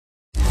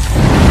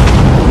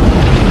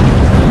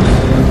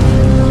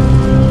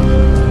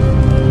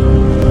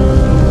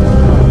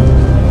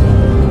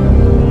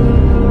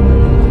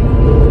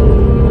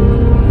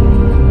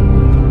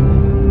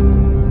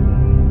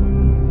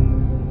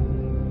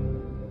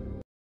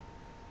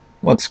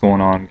What's going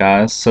on,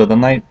 guys? So the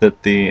night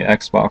that the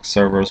Xbox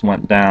servers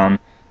went down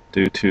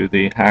due to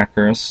the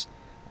hackers,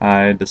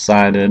 I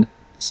decided,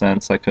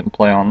 since I couldn't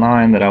play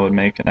online, that I would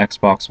make an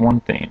Xbox One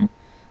theme.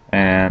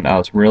 And I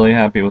was really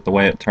happy with the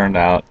way it turned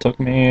out. It took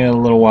me a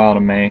little while to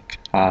make.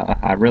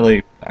 I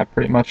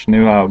pretty much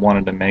knew how I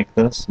wanted to make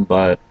this,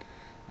 but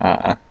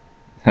uh,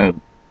 it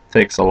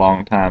takes a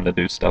long time to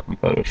do stuff in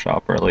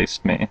Photoshop, or at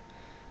least me. It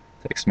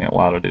takes me a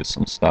while to do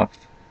some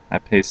stuff. I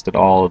pasted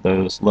all of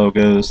those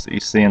logos that you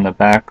see in the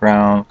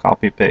background,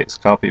 copy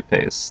paste, copy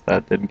paste.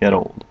 That didn't get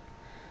old.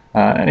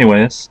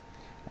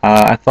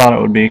 I thought it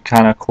would be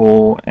kind of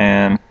cool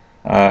and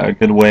a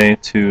good way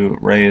to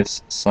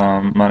raise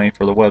some money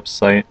for the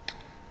website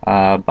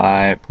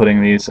by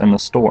putting these in the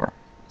store.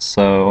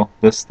 So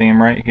this theme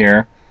right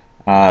here,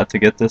 to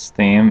get this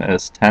theme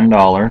is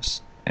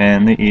 $10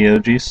 in the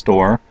EOG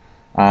store.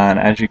 And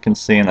as you can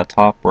see in the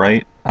top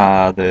right,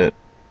 the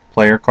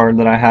player card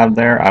that I have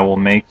there, I will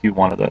make you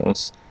one of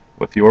those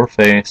with your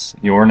face,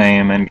 your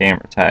name, and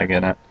gamer tag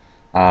in it.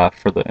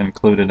 For the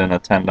included in the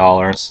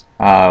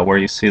 $10, where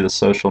you see the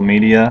social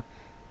media,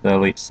 the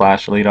elite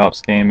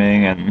ops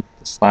gaming and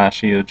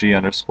slash EOG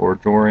underscore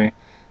Jorey.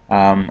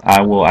 I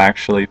will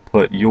actually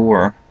put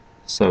your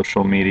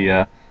social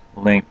media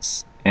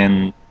links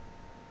in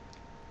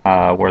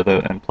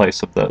in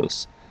place of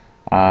those.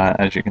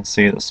 As you can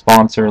see, the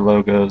sponsor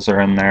logos are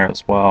in there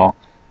as well,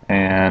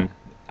 and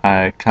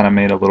I kind of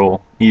made a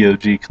little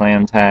EOG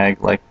clan tag,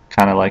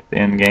 kind of like the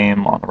end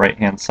game on the right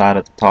hand side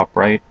at the top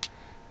right,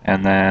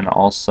 and then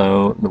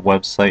also the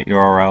website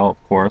URL,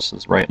 of course,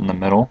 is right in the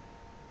middle.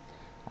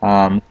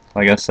 Like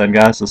I said,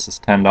 guys, this is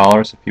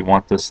 $10 if you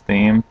want this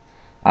theme.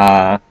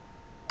 Uh,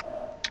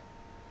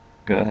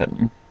 go ahead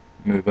and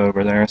move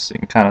over there so you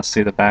can kind of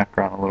see the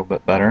background a little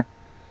bit better.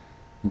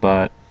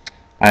 But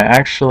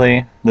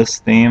this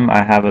theme,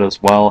 I have it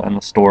as well in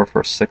the store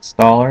for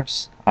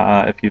 $6.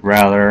 If you'd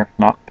rather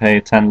not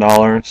pay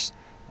 $10,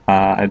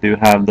 I do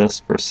have this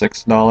for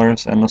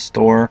 $6 in the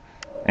store.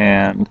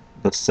 And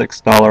the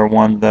 $6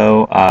 one,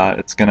 though,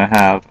 it's going to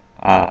have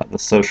the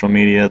social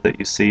media that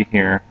you see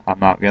here. I'm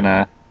not going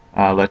to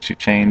let you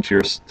change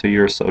yours to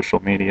your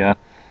social media.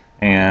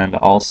 And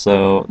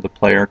also the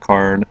player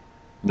card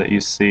that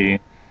you see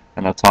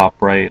in the top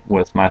right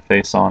with my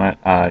face on it,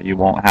 you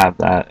won't have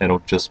that. It'll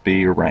just be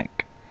your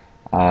rank.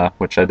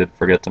 Which I did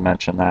forget to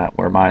mention that.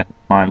 Where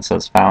mine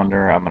says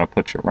founder, I'm going to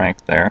put your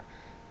rank there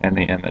in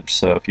the image.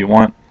 So if you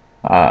want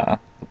the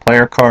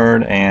player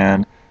card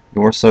and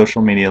your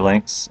social media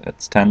links,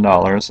 it's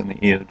 $10 in the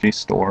EOG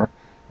store.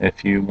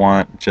 If you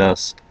want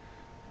just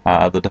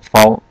the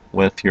default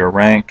with your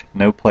rank,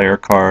 no player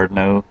card,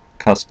 no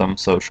custom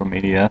social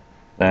media,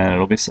 then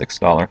it'll be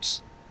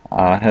 $6.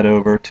 Head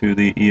over to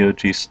the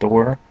EOG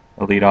store,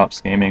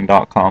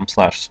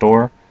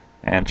 eliteopsgaming.com/store,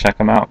 and check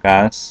them out,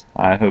 guys.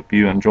 I hope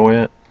you enjoy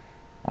it.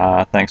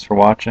 Thanks for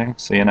watching.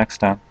 See you next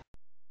time.